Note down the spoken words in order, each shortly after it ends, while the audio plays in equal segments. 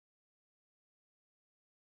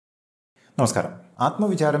നമസ്കാരം.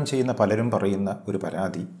 ആത്മവിചാരം ചെയ്യുന്ന പലരും പറയുന്ന ഒരു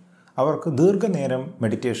പരാതി അവർക്ക് ദീർഘനേരം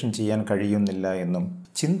മെഡിറ്റേഷൻ ചെയ്യാൻ കഴിയുന്നില്ല എന്നും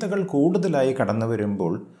ചിന്തകൾ കൂടുതലായി കടന്നു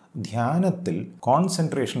വരുമ്പോൾ ധ്യാനത്തിൽ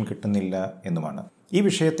കോൺസെൻട്രേഷൻ കിട്ടുന്നില്ല എന്നുമാണ്. ഈ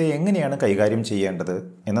വിഷയത്തെ എങ്ങനെയാണ് കൈകാര്യം ചെയ്യേണ്ടത്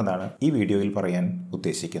എന്നതാണ് ഈ വീഡിയോയിൽ പറയാൻ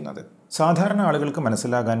ഉദ്ദേശിക്കുന്നത്. സാധാരണ ആളുകൾക്ക്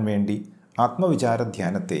മനസ്സിലാകാൻ വേണ്ടി ആത്മവിചാര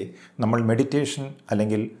ധ്യാനത്തെ നമ്മൾ മെഡിറ്റേഷൻ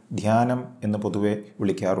അല്ലെങ്കിൽ ധ്യാനം എന്ന് പൊതുവെ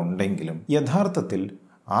വിളിക്കാറുണ്ടെങ്കിലും യഥാർത്ഥത്തിൽ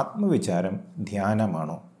ആത്മവിചാരം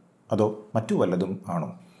ധ്യാനമാണോ അതോ മറ്റു വല്ലതും ആണോ?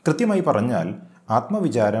 കൃത്യമായി പറഞ്ഞാൽ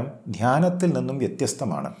ആത്മവിചാരം ധ്യാനത്തിൽ നിന്നും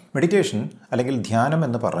വ്യത്യസ്തമാണ്. മെഡിറ്റേഷൻ അല്ലെങ്കിൽ ധ്യാനം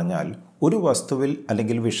എന്ന് പറഞ്ഞാൽ ഒരു വസ്തുവിൽ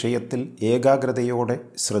അല്ലെങ്കിൽ വിഷയത്തിൽ ഏകാഗ്രതയോടെ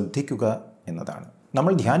ശ്രദ്ധിക്കുക എന്നതാണ്.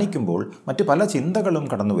 നമ്മൾ ധ്യാനിക്കുമ്പോൾ മറ്റ് പല ചിന്തകളും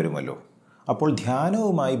കടന്നു വരുമല്ലോ. അപ്പോൾ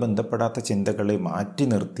ധ്യാനവുമായി ബന്ധപ്പെടാത്ത ചിന്തകളെ മാറ്റി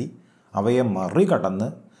നിർത്തി അവയെ മറികടന്ന്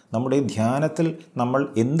നമ്മുടെ ധ്യാനത്തിൽ നമ്മൾ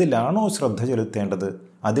എന്തിലാണോ ശ്രദ്ധ ചെലുത്തേണ്ടത്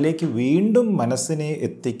അതിലേക്ക് വീണ്ടും മനസ്സിനെ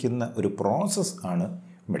എത്തിക്കുന്ന ഒരു പ്രോസസ്സ് ആണ്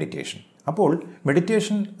മെഡിറ്റേഷൻ. അപ്പോൾ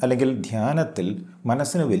മെഡിറ്റേഷൻ അല്ലെങ്കിൽ ധ്യാനത്തിൽ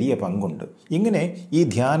മനസ്സിന് വലിയ പങ്കുണ്ട്. ഇങ്ങനെ ഈ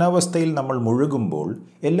ധ്യാനാവസ്ഥയിൽ നമ്മൾ മുഴുകുമ്പോൾ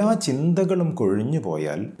എല്ലാ ചിന്തകളും കൊഴിഞ്ഞു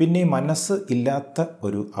പോയാൽ പിന്നെ മനസ്സ് ഇല്ലാത്ത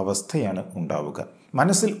ഒരു അവസ്ഥയാണ് ഉണ്ടാവുക.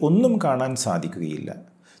 മനസ്സിൽ ഒന്നും കാണാൻ സാധിക്കുകയില്ല,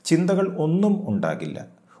 ചിന്തകൾ ഒന്നും ഉണ്ടാകില്ല,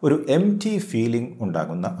 ഒരു എംപ്റ്റി ഫീലിംഗ്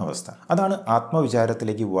ഉണ്ടാകുന്ന അവസ്ഥ. അതാണ്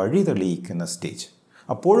ആത്മവിചാരത്തിലേക്ക് വഴി തെളിയിക്കുന്ന സ്റ്റേജ്.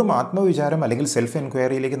 അപ്പോഴും ആത്മവിചാരം അല്ലെങ്കിൽ സെൽഫ്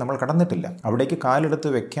എൻക്വയറിയിലേക്ക് നമ്മൾ കടന്നിട്ടില്ല. അവിടേക്ക് കാലെടുത്ത്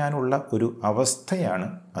വെക്കാനുള്ള ഒരു അവസ്ഥയാണ്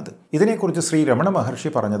അത്. ഇതിനെക്കുറിച്ച് ശ്രീ രമണ മഹർഷി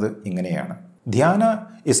പറഞ്ഞത് ഇങ്ങനെയാണ്: ധ്യാന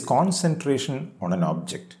is concentration on N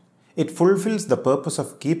object. It fulfils the purpose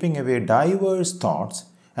of keeping away diverse thoughts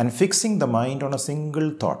and fixing the mind on A single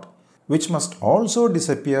thought which must also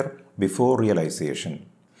disappear before realisation.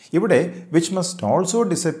 ഇവിടെ which must also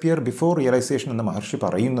disappear before realisation എന്ന് മഹർഷി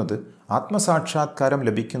പറയുന്നത് ആത്മസാക്ഷാത്കാരം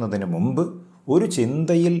ലഭിക്കുന്നതിന് മുമ്പ് ഒരു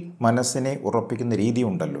ചിന്തയിൽ മനസ്സിനെ ഉറപ്പിക്കുന്ന രീതി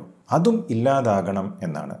ഉണ്ടല്ലോ, അതും ഇല്ലാതാകണം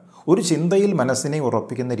എന്നാണ്. ഒരു ചിന്തയിൽ മനസ്സിനെ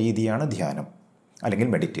ഉറപ്പിക്കുന്ന രീതിയാണ് ധ്യാനം അല്ലെങ്കിൽ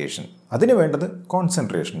മെഡിറ്റേഷൻ. അതിന് വേണ്ടത്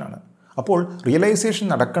കോൺസെൻട്രേഷനാണ്. അപ്പോൾ റിയലൈസേഷൻ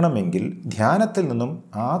നടക്കണമെങ്കിൽ ധ്യാനത്തിൽ നിന്നും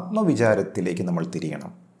ആത്മവിചാരത്തിലേക്ക് നമ്മൾ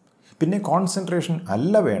തിരിയണം. പിന്നെ കോൺസെൻട്രേഷൻ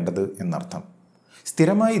അല്ല വേണ്ടത് എന്നർത്ഥം.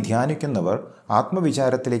 സ്ഥിരമായി ധ്യാനിക്കുന്നവർ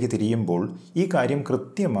ആത്മവിചാരത്തിലേക്ക് തിരിയുമ്പോൾ ഈ കാര്യം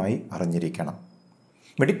കൃത്യമായി അറിഞ്ഞിരിക്കണം.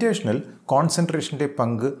 മെഡിറ്റേഷനിൽ കോൺസെൻട്രേഷൻ്റെ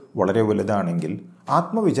പങ്ക് വളരെ വലുതാണെങ്കിൽ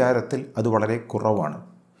ആത്മവിചാരത്തിൽ അത് വളരെ കുറവാണ്,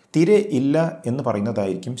 തീരെ ഇല്ല എന്ന്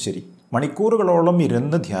പറയുന്നതായിരിക്കും ശരി. മണിക്കൂറുകളോളം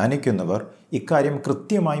ഇരുന്ന് ധ്യാനിക്കുന്നവർ ഇക്കാര്യം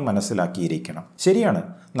കൃത്യമായി മനസ്സിലാക്കിയിരിക്കണം. ശരിയാണ്,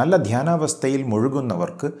 നല്ല ധ്യാനാവസ്ഥയിൽ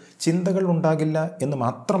മുഴുകുന്നവർക്ക് ചിന്തകൾ ഉണ്ടാകില്ല എന്ന്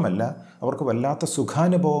മാത്രമല്ല, അവർക്ക് വല്ലാത്ത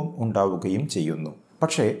സുഖാനുഭവം ഉണ്ടാവുകയും ചെയ്യുന്നു.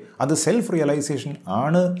 പക്ഷേ അത് സെൽഫ് റിയലൈസേഷൻ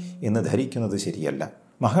ആണ് എന്ന് ധരിക്കുന്നത് ശരിയല്ല.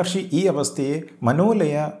 മഹർഷി ഈ അവസ്ഥയെ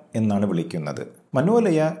മനോലയ എന്നാണ് വിളിക്കുന്നത്.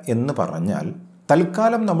 മനോലയ എന്ന് പറഞ്ഞാൽ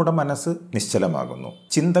തൽക്കാലം നമ്മുടെ മനസ്സ് നിശ്ചലമാകുന്നു,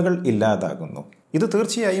 ചിന്തകൾ ഇല്ലാതാകുന്നു. ഇത്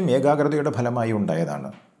തീർച്ചയായും ഏകാഗ്രതയുടെ ഫലമായി ഉണ്ടായതാണ്.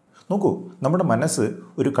 നോക്കൂ, നമ്മുടെ മനസ്സ്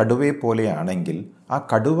ഒരു കടുവയെ പോലെയാണെങ്കിൽ ആ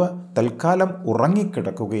കടുവ തൽക്കാലം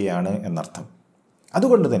ഉറങ്ങിക്കിടക്കുകയാണ് എന്നർത്ഥം.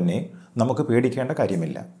 അതുകൊണ്ട് തന്നെ നമുക്ക് പേടിക്കേണ്ട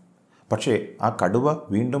കാര്യമില്ല. പക്ഷേ ആ കടുവ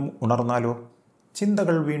വീണ്ടും ഉണർന്നാലോ?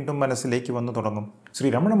 ചിന്തകൾ വീണ്ടും മനസ്സിലേക്ക് വന്നു തുടങ്ങും. ശ്രീ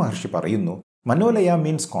രമണ മഹർഷി പറയുന്നു, മനോലയ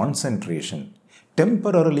means concentration,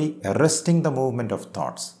 temporarily arresting the movement of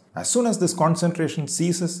thoughts. As soon as this concentration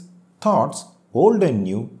ceases, thoughts, old and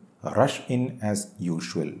new, rush in as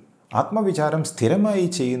usual. ആത്മവിചാരം സ്ഥിരമായി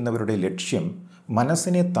ചെയ്യുന്നവരുടെ ലക്ഷ്യം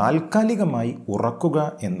മനസ്സിനെ താൽക്കാലികമായി ഉറക്കുക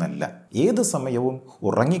എന്നല്ല, ഏത് സമയവും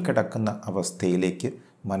ഉറങ്ങിക്കിടക്കുന്ന അവസ്ഥയിലേക്ക്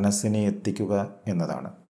മനസ്സിനെ എത്തിക്കുക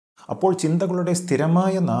എന്നതാണ്. അപ്പോൾ ചിന്തകളുടെ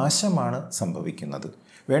സ്ഥിരമായ നാശമാണ് സംഭവിക്കുന്നത്.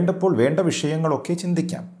 വേണ്ടപ്പോൾ വേണ്ട വിഷയങ്ങളൊക്കെ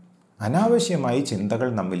ചിന്തിക്കാം. അനാവശ്യമായി ചിന്തകൾ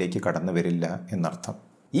നമ്മിലേക്ക് കടന്നു വരില്ല എന്നർത്ഥം.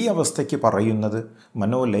 ഈ അവസ്ഥയ്ക്ക് പറയുന്നത്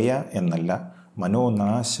മനോലയ എന്നല്ല,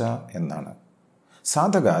 മനോനാശ എന്നാണ്.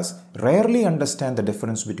 സാധകാസ് rarely understand the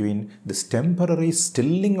difference between this temporary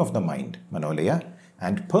stilling of the mind, മനോലയ,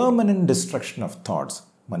 and permanent destruction of thoughts,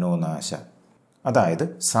 മനോനാശ. അതായത്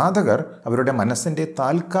സാധകർ അവരുടെ മനസ്സിൻ്റെ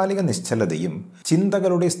താൽക്കാലിക നിശ്ചലതയും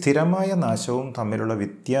ചിന്തകളുടെ സ്ഥിരമായ നാശവും തമ്മിലുള്ള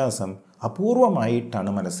വ്യത്യാസം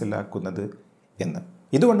അപൂർവമായിട്ടാണ് മനസ്സിലാക്കുന്നത് എന്ന്.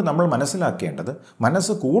 ഇതുകൊണ്ട് നമ്മൾ മനസ്സിലാക്കേണ്ടത്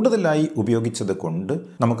മനസ്സ് കൂടുതലായി ഉപയോഗിച്ചത് കൊണ്ട്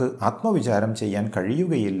നമുക്ക് ആത്മവിചാരം ചെയ്യാൻ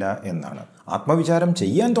കഴിയുകയില്ല എന്നാണ്. ആത്മവിചാരം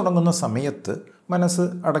ചെയ്യാൻ തുടങ്ങുന്ന സമയത്ത് മനസ്സ്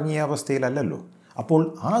അടങ്ങിയ അവസ്ഥയിലല്ലല്ലോ. അപ്പോൾ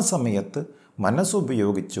ആ സമയത്ത്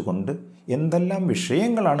മനസ്സുപയോഗിച്ചുകൊണ്ട് എന്തെല്ലാം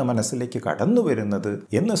വിഷയങ്ങളാണ് മനസ്സിലേക്ക് കടന്നു വരുന്നത്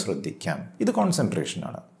എന്ന് ശ്രദ്ധിക്കാം. ഇത്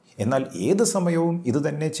കോൺസെൻട്രേഷനാണ്. എന്നാൽ ഏത് സമയവും ഇത്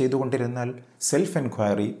തന്നെ ചെയ്തുകൊണ്ടിരുന്നാൽ സെൽഫ്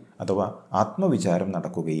എൻക്വയറി അഥവാ ആത്മവിചാരം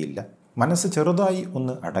നടക്കുകയില്ല. മനസ്സ് ചെറുതായി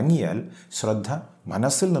ഒന്ന് അടങ്ങിയാൽ ശ്രദ്ധ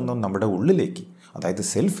മനസ്സിൽ നിന്നും നമ്മുടെ ഉള്ളിലേക്ക്, അതായത്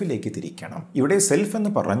സെൽഫിലേക്ക് തിരിക്കണം. ഇവിടെ സെൽഫ്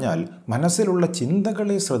എന്ന് പറഞ്ഞാൽ മനസ്സിലുള്ള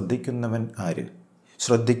ചിന്തകളെ ശ്രദ്ധിക്കുന്നവൻ ആര്,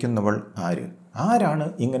 ശ്രദ്ധിക്കുന്നവൾ ആര്, ആരാണ്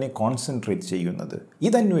ഇങ്ങനെ കോൺസെൻട്രേറ്റ് ചെയ്യുന്നത്,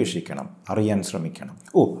 ഇതന്വേഷിക്കണം, അറിയാൻ ശ്രമിക്കണം.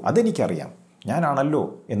 അതെനിക്കറിയാം, ഞാനാണല്ലോ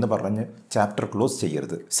എന്ന് പറഞ്ഞ് ചാപ്റ്റർ ക്ലോസ്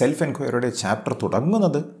ചെയ്യരുത്. സെൽഫ് എൻക്വയറിയുടെ ചാപ്റ്റർ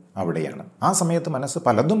തുടങ്ങുന്നത് അവിടെയാണ്. ആ സമയത്ത് മനസ്സ്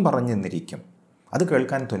പലതും പറഞ്ഞു നിന്നിരിക്കും. അത്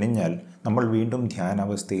കേൾക്കാൻ തുനിഞ്ഞാൽ നമ്മൾ വീണ്ടും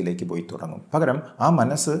ധ്യാനാവസ്ഥയിലേക്ക് പോയി തുടങ്ങും. പകരം ആ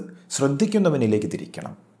മനസ്സ് ശ്രദ്ധിക്കുന്നവനിലേക്ക്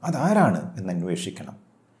തിരിക്കണം. അതാരാണ് എന്ന് അന്വേഷിക്കണം.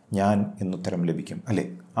 ഞാൻ എന്നുത്തരം ലഭിക്കും, അല്ലേ?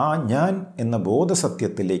 ആ ഞാൻ എന്ന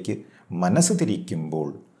ബോധസത്യത്തിലേക്ക് മനസ്സ് തിരിക്കുമ്പോൾ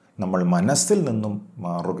നമ്മൾ മനസ്സിൽ നിന്നും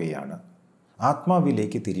മാറുകയാണ്,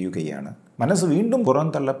 ആത്മാവിലേക്ക് തിരിയുകയാണ്. മനസ്സ് വീണ്ടും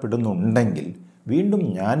പുറന്തള്ളപ്പെടുന്നുണ്ടെങ്കിൽ വീണ്ടും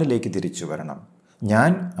ഞാനിലേക്ക് തിരിച്ചു വരണം.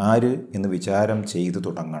 ഞാൻ ആര് എന്ന് വിചാരം ചെയ്തു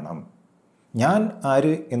തുടങ്ങണം. ഞാൻ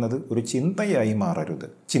ആര് എന്നത് ഒരു ചിന്തയായി മാറരുത്.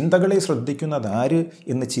 ചിന്തകളെ ശ്രദ്ധിക്കുന്നത് ആര്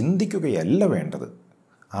എന്ന് ചിന്തിക്കുകയല്ല വേണ്ടത്,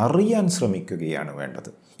 അറിയാൻ ശ്രമിക്കുകയാണ് വേണ്ടത്.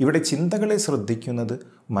 ഇവിടെ ചിന്തകളെ ശ്രദ്ധിക്കുന്നത്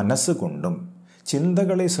മനസ്സുകൊണ്ടും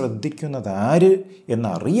ചിന്തകളെ ശ്രദ്ധിക്കുന്നത് ആര്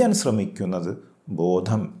എന്നറിയാൻ ശ്രമിക്കുന്നത്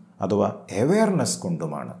ബോധം അഥവാ അവെയർനെസ്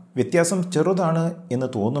കൊണ്ടുമാണ്. വ്യത്യാസം ചെറുതാണ് എന്ന്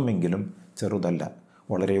തോന്നുമെങ്കിലും ചെറുതല്ല,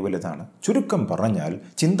 വളരെ വലുതാണ്. ചുരുക്കം പറഞ്ഞാൽ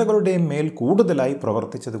ചിന്തകളുടെ മേൽ കൂടുതലായി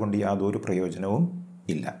പ്രവർത്തിച്ചത് കൊണ്ട് യാതൊരു പ്രയോജനവും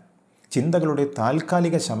ഇല്ല. ചിന്തകളുടെ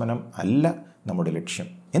താൽക്കാലിക ശമനം അല്ല നമ്മുടെ ലക്ഷ്യം.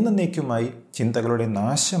 എന്നേക്കുമായി ചിന്തകളുടെ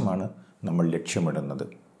നാശമാണ് നമ്മൾ ലക്ഷ്യമിടുന്നത്.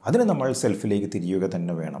 അതിന് നമ്മൾ സെൽഫിലേക്ക് തിരിയുക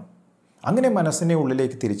തന്നെ വേണം. അങ്ങനെ മനസ്സിനെ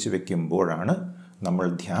ഉള്ളിലേക്ക് തിരിച്ചു വയ്ക്കുമ്പോഴാണ് നമ്മൾ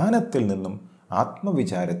ധ്യാനത്തിൽ നിന്നും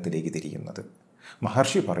ആത്മവിചാരത്തിലേക്ക് തിരിയുന്നത്.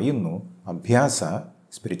 മഹർഷി പറയുന്നു, അഭ്യാസ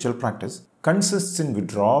spiritual practice consists in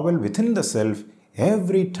withdrawal within the self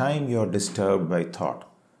every time you are disturbed by thought.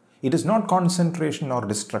 It is not concentration or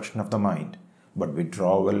destruction of the mind, but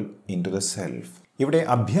withdrawal into the self. ഇവിടെ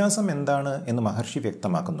അഭ്യാസം എന്താണ് എന്ന് മഹർഷി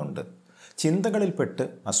വ്യക്തമാക്കുന്നുണ്ട്. ചിന്തകളിൽപ്പെട്ട്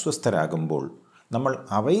അസ്വസ്ഥരാകുമ്പോൾ നമ്മൾ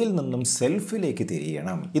അവയിൽ നിന്നും സെൽഫിലേക്ക്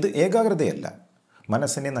തിരിയണം. ഇത് ഏകാഗ്രതയല്ല,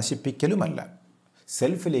 മനസ്സിനെ നശിപ്പിക്കലുമല്ല,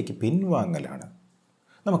 സെൽഫിലേക്ക് പിൻവാങ്ങലാണ്.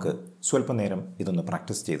 നമുക്ക് സ്വല്പനേരം ഇതൊന്ന്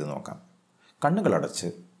പ്രാക്ടീസ് ചെയ്ത് നോക്കാം. കണ്ണുകളടച്ച്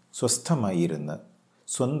സ്വസ്ഥമായിരുന്ന്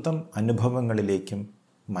സ്വന്തം അനുഭവങ്ങളിലേക്കും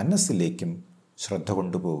മനസ്സിലേക്കും ശ്രദ്ധ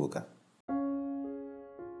കൊണ്ടുപോവുക.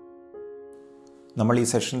 നമ്മൾ ഈ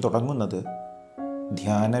സെഷൻ തുടങ്ങുന്നത്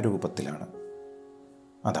ധ്യാന രൂപത്തിലാണ്.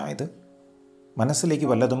 അതായത് മനസ്സിലേക്ക്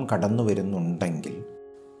വല്ലതും കടന്നു വരുന്നുണ്ടെങ്കിൽ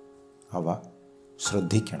അവ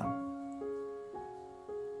ശ്രദ്ധിക്കണം.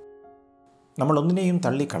 നമ്മളൊന്നിനെയും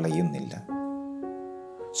തള്ളിക്കളയുന്നില്ല,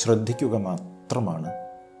 ശ്രദ്ധിക്കുക മാത്രമാണ്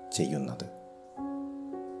ചെയ്യുന്നത്.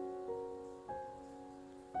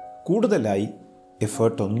 കൂടുതലായി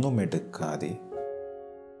എഫേർട്ടൊന്നും എടുക്കാതെ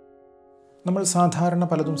നമ്മൾ സാധാരണ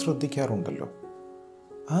പലതും ശ്രദ്ധിക്കാറുണ്ടല്ലോ,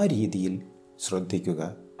 ആ രീതിയിൽ ശ്രദ്ധിക്കുക.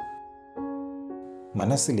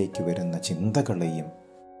 മനസ്സിലേക്ക് വരുന്ന ചിന്തകളെയും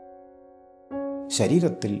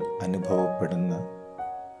ശരീരത്തിൽ അനുഭവപ്പെടുന്ന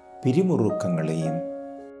പിരിമുറുക്കങ്ങളെയും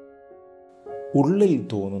ഉള്ളിൽ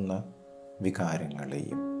തോന്നുന്ന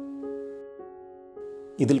വികാരങ്ങളെയും.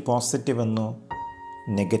 ഇതിൽ പോസിറ്റീവ് എന്നോ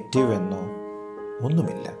നെഗറ്റീവ് എന്നോ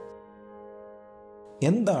ഒന്നുമില്ല.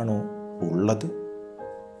 എന്താണോ ഉള്ളത്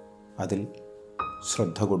അതിൽ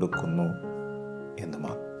ശ്രദ്ധ കൊടുക്കുന്നു എന്ന്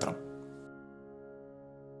മാത്രം.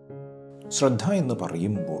 ശ്രദ്ധ എന്ന്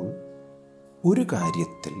പറയുമ്പോൾ ഒരു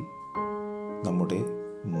കാര്യത്തിൽ നമ്മുടെ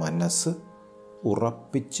മനസ്സ്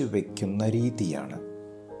ഉറപ്പിച്ചു വയ്ക്കുന്ന രീതിയാണ്.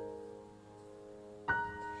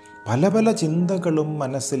 പല പല ചിന്തകളും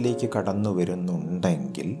മനസ്സിലേക്ക് കടന്നു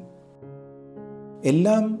വരുന്നുണ്ടെങ്കിൽ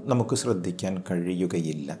എല്ലാം നമുക്ക് ശ്രദ്ധിക്കാൻ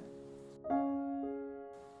കഴിയുകയില്ല.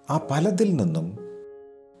 ആ പലതിൽ നിന്നും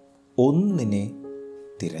ഒന്നിനെ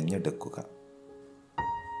തിരഞ്ഞെടുക്കുക.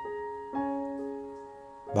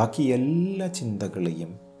 ബാക്കി എല്ലാ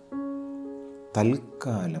ചിന്തകളെയും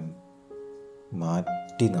തൽക്കാലം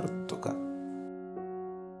മാറ്റി നിർത്തുക.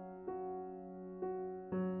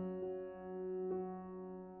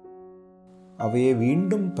 അവയെ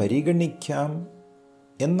വീണ്ടും പരിഗണിക്കാം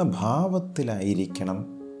എന്ന ഭാവത്തിലായിരിക്കണം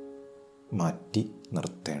മാറ്റി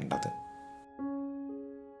നിർത്തേണ്ടത്.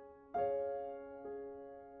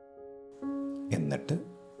 എന്നിട്ട്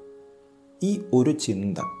ഈ ഒരു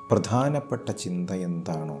ചിന്ത, പ്രധാനപ്പെട്ട ചിന്ത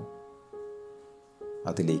എന്താണോ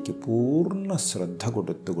അതിലേക്ക് പൂർണ്ണ ശ്രദ്ധ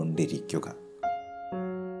കൊടുത്തുകൊണ്ടിരിക്കുക.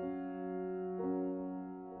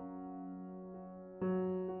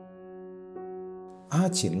 ആ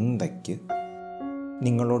ചിന്തയ്ക്ക്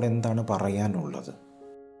നിങ്ങളോട് എന്താണ് പറയാനുള്ളത്?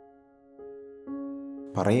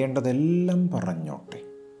 പറയേണ്ടതെല്ലാം പറഞ്ഞോട്ടെ.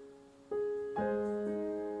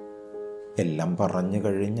 എല്ലാം പറഞ്ഞു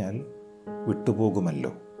കഴിഞ്ഞാൽ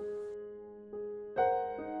വിട്ടുപോകുമല്ലോ.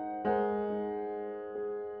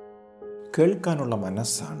 കേൾക്കാനുള്ള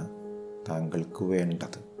മനസ്സാണ് താങ്കൾക്ക്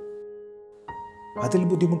വേണ്ടത്. അതിൽ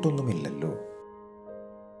ബുദ്ധിമുട്ടൊന്നുമില്ലല്ലോ.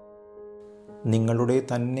 നിങ്ങളുടെ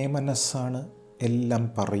തന്നെ മനസ്സാണ് എല്ലാം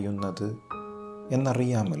പറയുന്നത്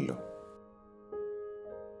എന്നറിയാമല്ലോ.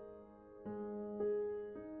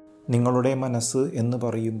 നിങ്ങളുടെ മനസ്സ് എന്ന്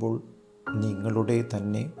പറയുമ്പോൾ നിങ്ങളുടെ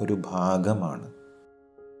തന്നെ ഒരു ഭാഗമാണ്.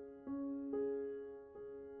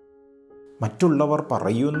 മറ്റുള്ളവർ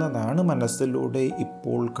പറയുന്നതാണ് മനസ്സിലൂടെ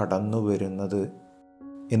ഇപ്പോൾ കടന്നു വരുന്നത്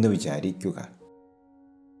എന്ന് വിചാരിക്കുക.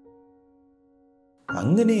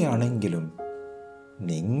 അങ്ങനെയാണെങ്കിലും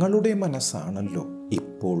നിങ്ങളുടെ മനസ്സാണല്ലോ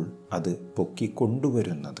ഇപ്പോൾ അത്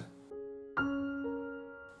പൊക്കിക്കൊണ്ടുവരുന്നത്.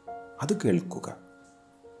 അത് കേൾക്കുക,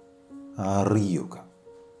 അറിയുക,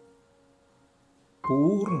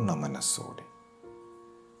 പൂർണ്ണ മനസ്സോടെ,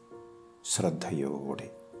 ശ്രദ്ധയോടെ.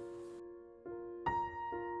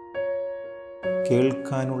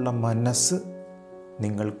 കേൾക്കാനുള്ള മനസ്സ്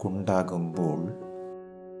നിങ്ങൾക്കുണ്ടാകുമ്പോൾ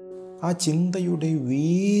ആ ചിന്തയുടെ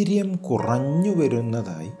വീര്യം കുറഞ്ഞു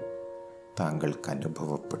വരുന്നതായി താങ്കൾക്ക്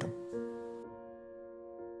അനുഭവപ്പെടും.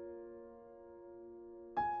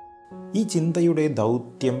 ഈ ചിന്തയുടെ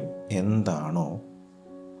ദൗത്യം എന്താണോ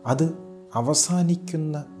അത്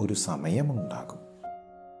അവസാനിക്കുന്ന ഒരു സമയമുണ്ടാകും.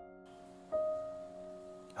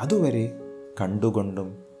 അതുവരെ കണ്ടുകൊണ്ടും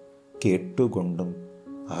കേട്ടുകൊണ്ടും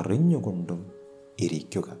അറിഞ്ഞുകൊണ്ടും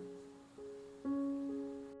ഇരിക്കുക.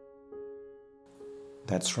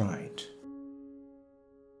 That's right.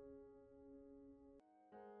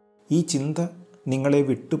 ഈ ചിന്ത നിങ്ങളെ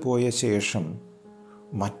വിട്ടുപോയ ശേഷം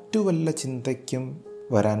മറ്റു വല്ല ചിന്തയ്ക്കും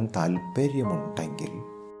വരാൻ താല്പര്യമുണ്ടെങ്കിൽ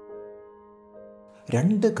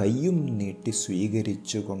 2 കൈയും നീട്ടി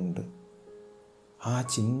സ്വീകരിച്ചുകൊണ്ട് ആ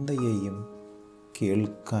ചിന്തയെയും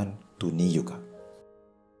കേൾക്കാൻ തുനിയുക.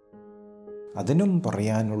 അതിനും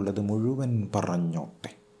പറയാനുള്ളത് മുഴുവൻ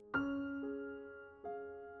പറഞ്ഞോട്ടെ.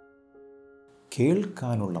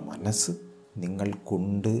 കേൾക്കാനുള്ള മനസ്സ്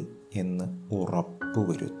നിങ്ങൾക്കുണ്ട് എന്ന്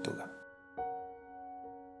ഉറപ്പുവരുത്തുക.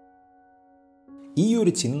 ഈ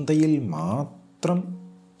ഒരു ചിന്തയിൽ മാത്രം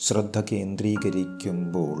ശ്രദ്ധ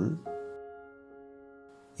കേന്ദ്രീകരിക്കുമ്പോൾ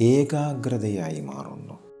ഏകാഗ്രതയായി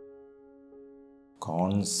മാറുന്നു,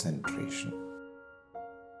 കോൺസെൻട്രേഷൻ.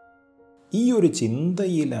 ഈ ഒരു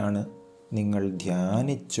ചിന്തയിലാണ് നിങ്ങൾ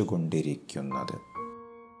ധ്യാനിച്ചു കൊണ്ടിരിക്കുന്നത്.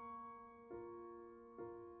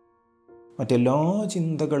 മറ്റെല്ലാ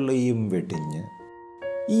ചിന്തകളെയും വെടിഞ്ഞ്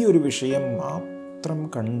ഈ ഒരു വിഷയം മാത്രം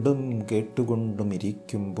കണ്ടും കേട്ടുകൊണ്ടും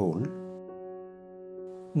ഇരിക്കുമ്പോൾ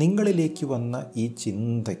നിങ്ങളിലേക്ക് വന്ന ഈ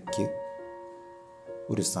ചിന്തയ്ക്ക്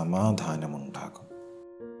ഒരു സമാധാനമുണ്ടാകും.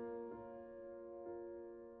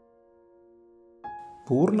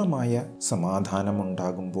 പൂർണ്ണമായ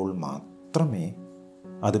സമാധാനമുണ്ടാകുമ്പോൾ മാത്രമേ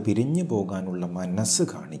അത് പിരിഞ്ഞു പോകാനുള്ള മനസ്സ്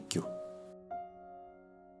കാണിക്കൂ.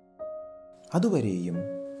 അതുവരെയും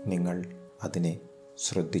നിങ്ങൾ അതിനെ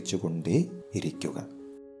ശ്രദ്ധിച്ചുകൊണ്ടേ ഇരിക്കുക.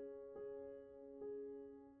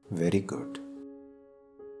 Very good.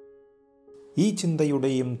 ഈ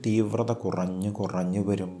ചിന്തയുടെയും തീവ്രത കുറഞ്ഞു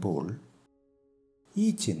വരുമ്പോൾ ഈ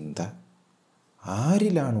ചിന്ത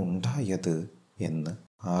ആരിലാണ് ഉണ്ടായത് എന്ന്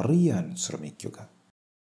അറിയാൻ ശ്രമിക്കുക.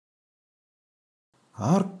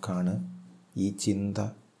 ആർക്കാണ് ഈ ചിന്ത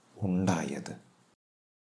ഉണ്ടായത്?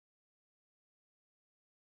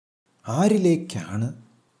 ആരിലേക്കാണ്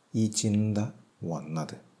ഈ ചിന്ത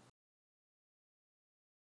വന്നത്?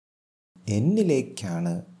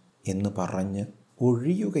 എന്നിലേക്കാണ് എന്ന് പറഞ്ഞ്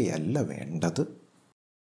ഒഴിയുകയല്ല വേണ്ടത്.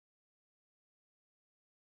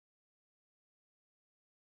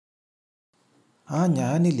 ആ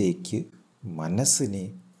ഞാനിലേക്ക് മനസ്സിനെ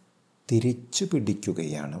തിരിച്ചു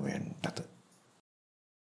പിടിക്കുകയാണ് വേണ്ടത്.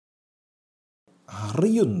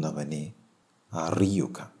 അറിയുന്നവനെ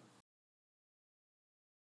അറിയുക.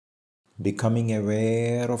 Becoming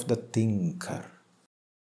aware of the thinker.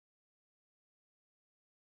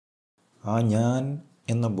 ആ ഞാൻ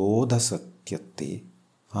എന്ന ബോധസത്യത്തെ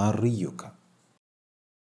അറിയുക.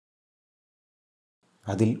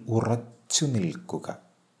 അതിൽ ഉറച്ചു നിൽക്കുക.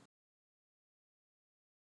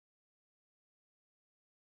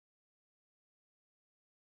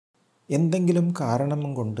 എന്തെങ്കിലും കാരണം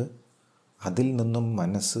കൊണ്ട് അതിൽ നിന്നും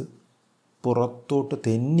മനസ്സ് പുറത്തോട്ട്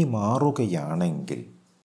തെന്നി മാറുകയാണെങ്കിൽ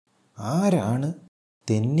ആരാണ്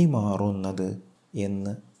തെന്നി മാറുന്നത്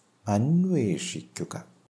എന്ന് അന്വേഷിക്കുക.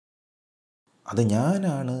 അത്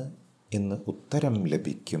ഞാനാണ് എന്ന് ഉത്തരം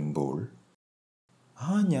ലഭിക്കുമ്പോൾ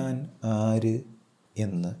ആ ഞാൻ ആര്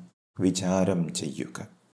എന്ന് വിചാരം ചെയ്യുക.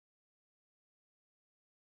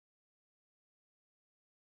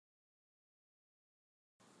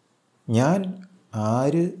 ഞാൻ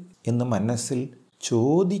ആര് എന്ന് മനസ്സിൽ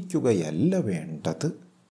ചോദിക്കുകയല്ല വേണ്ടത്.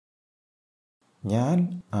 ഞാൻ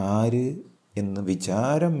ആര് എന്ന്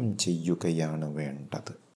വിചാരം ചെയ്യുകയാണ്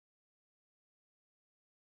വേണ്ടത്.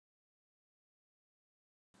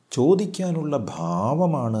 ചോദിക്കാനുള്ള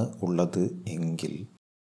ഭാവമാണ് ഉള്ളത് എങ്കിൽ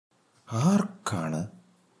ആർക്കാണ്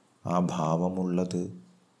ആ ഭാവമുള്ളത്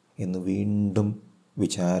എന്ന് വീണ്ടും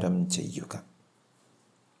വിചാരം ചെയ്യുക.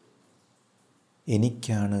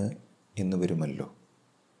 എനിക്കാണ് എന്ന് വരുമല്ലോ.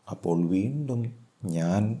 അപ്പോൾ വീണ്ടും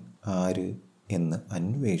ഞാൻ ആര് എന്ന്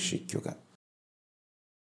അന്വേഷിക്കുക.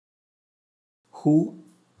 Who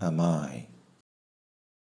am I?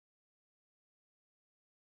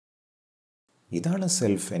 ഇതാണ്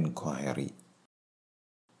സെൽഫ് എൻക്വയറി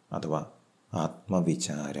അഥവാ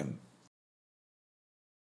ആത്മവിചാരം.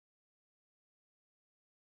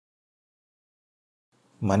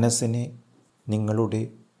 മനസ്സിനെ നിങ്ങളുടെ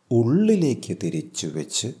ഉള്ളിലേക്ക് തിരിച്ചു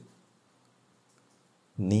വെച്ച്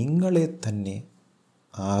നിങ്ങളെ തന്നെ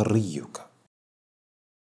അറിയുക.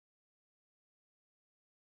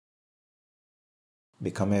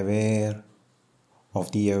 Become aware of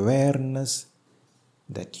the awareness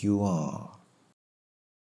that you are.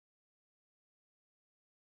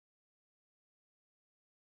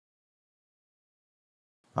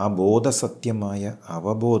 ആ ബോധസത്യമായ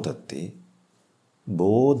അവബോധത്തെ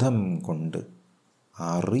ബോധം കൊണ്ട്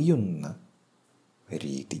അറിയുന്ന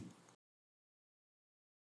രീതി.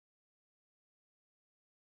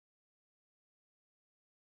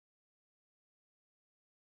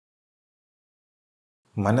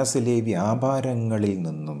 മനസ്സിലെ വ്യാപാരങ്ങളിൽ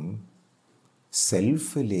നിന്നും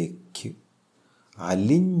സെൽഫിലേക്ക്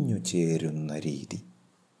അലിഞ്ഞു ചേരുന്ന രീതി.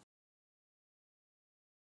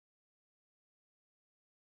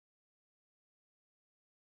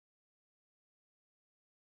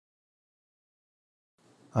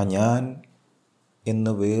 ആ ഞാൻ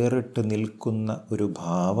എന്ന് വേറിട്ട് നിൽക്കുന്ന ഒരു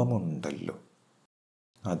ഭാവമുണ്ടല്ലോ,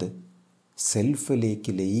 അത്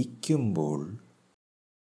സെൽഫിലേക്ക് ലയിക്കുമ്പോൾ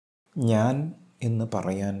ഞാൻ എന്ന്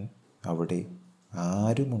പറയാൻ അവിടെ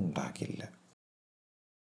ആരുമുണ്ടാകില്ല.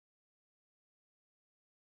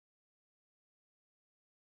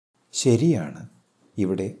 ശരിയാണ്,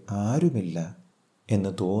 ഇവിടെ ആരുമില്ല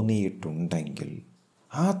എന്ന് തോന്നിയിട്ടുണ്ടെങ്കിൽ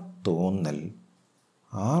ആ തോന്നൽ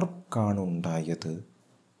ആർക്കാണുണ്ടായത്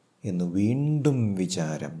എന്ന് വീണ്ടും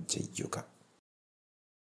വിചാരം ചെയ്യുക.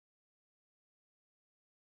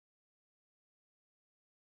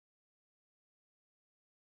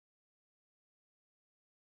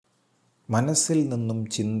 മനസ്സിൽ നിന്നും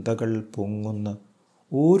ചിന്തകൾ പൊങ്ങുന്ന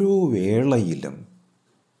ഓരോ വേളയിലും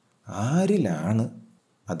ആരിലാണ്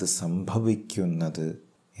അത് സംഭവിക്കുന്നത്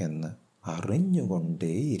എന്ന്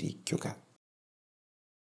അറിഞ്ഞുകൊണ്ടേയിരിക്കുക.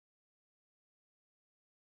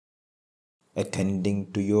 Attending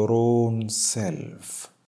to your own self.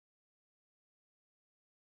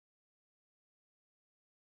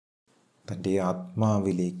 തൻ്റെ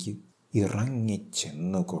ആത്മാവിലേക്ക്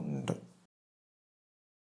ഇറങ്ങിച്ചെന്നുകൊണ്ട്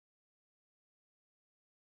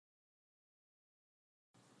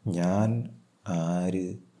ഞാൻ ആര്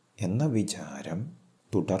എന്ന വിചാരം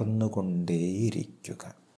തുടർന്നുകൊണ്ടേയിരിക്കുക.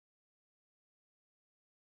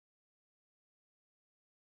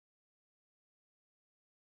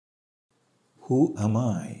 Who am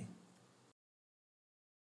I?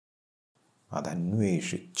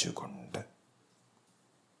 അതന്വേഷിച്ചുകൊണ്ട്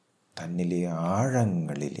തന്നിലെ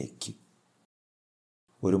ആഴങ്ങളിലേക്ക്.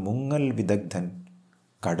 ഒരു മുങ്ങൽ വിദഗ്ധൻ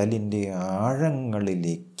കടലിൻ്റെ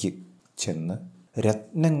ആഴങ്ങളിലേക്ക് ചെന്ന്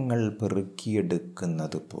രത്നങ്ങൾ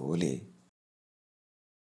പെറുക്കിയെടുക്കുന്നത് പോലെ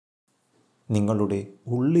നിങ്ങളുടെ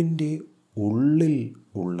ഉള്ളിൻ്റെ ഉള്ളിൽ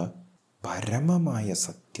ഉള്ള പരമമായ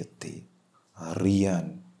സത്യത്തെ അറിയാൻ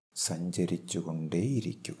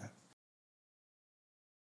സഞ്ചരിച്ചുകൊണ്ടേയിരിക്കുക.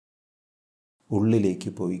 ഉള്ളിലേക്ക്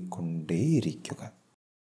പോയിക്കൊണ്ടേയിരിക്കുക.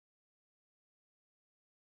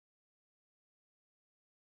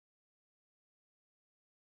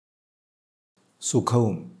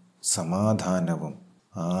 സുഖവും സമാധാനവും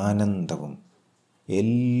ആനന്ദവും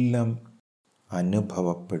എല്ലാം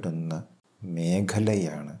അനുഭവപ്പെടുന്ന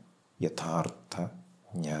മേഖലയാണ് യഥാർത്ഥ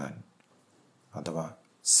ഞാൻ അഥവാ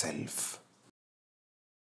സെൽഫ്.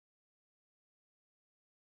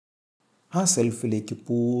 ആ സെൽഫിലേക്ക്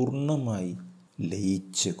പൂർണ്ണമായി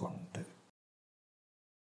ലയിച്ചുകൊണ്ട്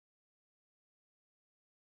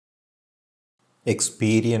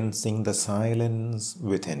experiencing the silence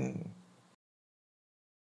within.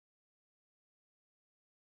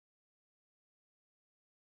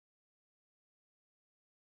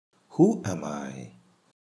 Who am I?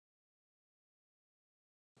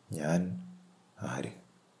 ഞാൻ ആര്?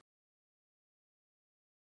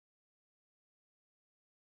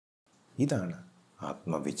 ഇതാണ്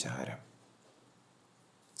ആത്മവിചാരം,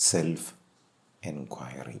 സെൽഫ്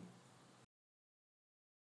എൻക്വയറി.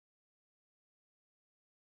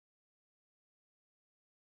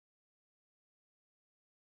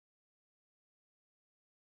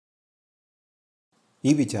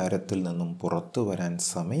 ഈ വിചാരത്തിൽ നിന്നും പുറത്തു വരാൻ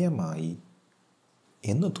സമയമായി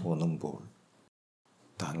എന്ന് തോന്നുമ്പോൾ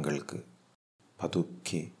താങ്കൾക്ക്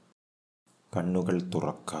പതുക്കെ കണ്ണുകൾ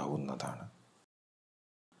തുറക്കാവുന്നതാണ്.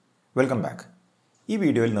 Welcome back. ഈ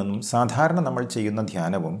വീഡിയോയിൽ നിന്നും സാധാരണ നമ്മൾ ചെയ്യുന്ന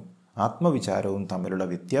ധ്യാനവും ആത്മവിചാരവും തമ്മിലുള്ള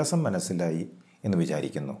വ്യത്യാസം മനസ്സിലായി എന്ന്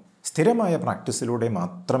വിചാരിക്കുന്നു. സ്ഥിരമായ പ്രാക്ടീസിലൂടെ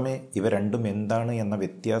മാത്രമേ ഇവ രണ്ടും എന്താണ് എന്ന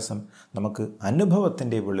വ്യത്യാസം നമുക്ക്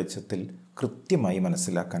അനുഭവത്തിൻ്റെ വെളിച്ചത്തിൽ കൃത്യമായി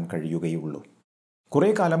മനസ്സിലാക്കാൻ കഴിയുകയുള്ളൂ. കുറേ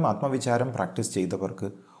കാലം ആത്മവിചാരം പ്രാക്ടീസ് ചെയ്തവർക്ക്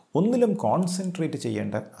ഒന്നിലും കോൺസെൻട്രേറ്റ്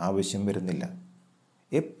ചെയ്യേണ്ട ആവശ്യം വരുന്നില്ല.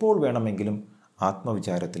 എപ്പോൾ വേണമെങ്കിലും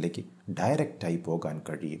ആത്മവിചാരത്തിലേക്ക് ഡയറക്റ്റായി പോകാൻ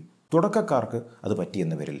കഴിയും. തുടക്കക്കാർക്ക് അത്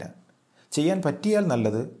പറ്റിയെന്ന് വരില്ല. ചെയ്യാൻ പറ്റിയാൽ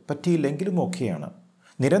നല്ലത്, പറ്റിയില്ലെങ്കിലും ഓക്കെയാണ്.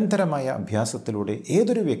 നിരന്തരമായ അഭ്യാസത്തിലൂടെ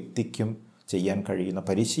ഏതൊരു വ്യക്തിക്കും ചെയ്യാൻ കഴിയുന്ന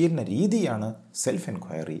പരിശീലന രീതിയാണ് സെൽഫ്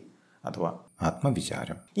എൻക്വയറി അഥവാ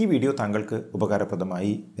ആത്മവിചാരം. ഈ വീഡിയോ താങ്കൾക്ക്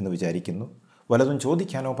ഉപകാരപ്രദമായി എന്ന് വിചാരിക്കുന്നു. വല്ലതും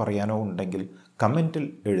ചോദിക്കാനോ പറയാനോ ഉണ്ടെങ്കിൽ കമൻറ്റിൽ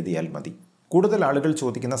എഴുതിയാൽ മതി. കൂടുതൽ ആളുകൾ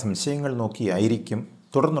ചോദിക്കുന്ന സംശയങ്ങൾ നോക്കിയായിരിക്കും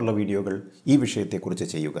തുടർന്നുള്ള വീഡിയോകൾ ഈ വിഷയത്തെക്കുറിച്ച്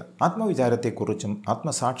ചെയ്യുക. ആത്മവിചാരത്തെക്കുറിച്ചും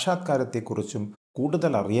ആത്മസാക്ഷാത്കാരത്തെക്കുറിച്ചും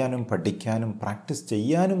കൂടുതൽ അറിയാനും പഠിക്കാനും പ്രാക്ടീസ്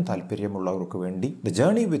ചെയ്യാനും താല്പര്യമുള്ളവർക്ക് വേണ്ടി ദ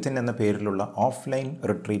ജേർണി വിത്തിൻ എന്ന പേരിലുള്ള ഓഫ്ലൈൻ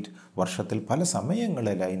റിട്രീറ്റ് വർഷത്തിൽ പല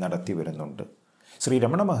സമയങ്ങളിലായി നടത്തി വരുന്നുണ്ട്. ശ്രീ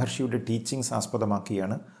രമണ മഹർഷിയുടെ ടീച്ചിങ്സ്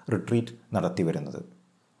ആസ്പദമാക്കിയാണ് റിട്രീറ്റ് നടത്തി വരുന്നത്.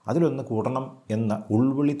 അതിലൊന്ന് കൂടണം എന്ന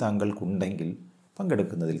ഉൾവിളി താങ്കൾക്കുണ്ടെങ്കിൽ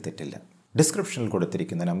പങ്കെടുക്കുന്നതിൽ തെറ്റില്ല. ഡിസ്ക്രിപ്ഷനിൽ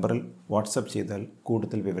കൊടുത്തിരിക്കുന്ന നമ്പറിൽ വാട്സപ്പ് ചെയ്താൽ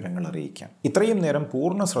കൂടുതൽ വിവരങ്ങൾ അറിയിക്കാം. ഇത്രയും നേരം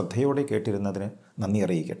പൂർണ്ണ ശ്രദ്ധയോടെ കേട്ടിരുന്നതിന് നന്ദി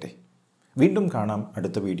അറിയിക്കട്ടെ. വീണ്ടും കാണാം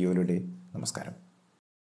അടുത്ത വീഡിയോയിലൂടെ. നമസ്കാരം.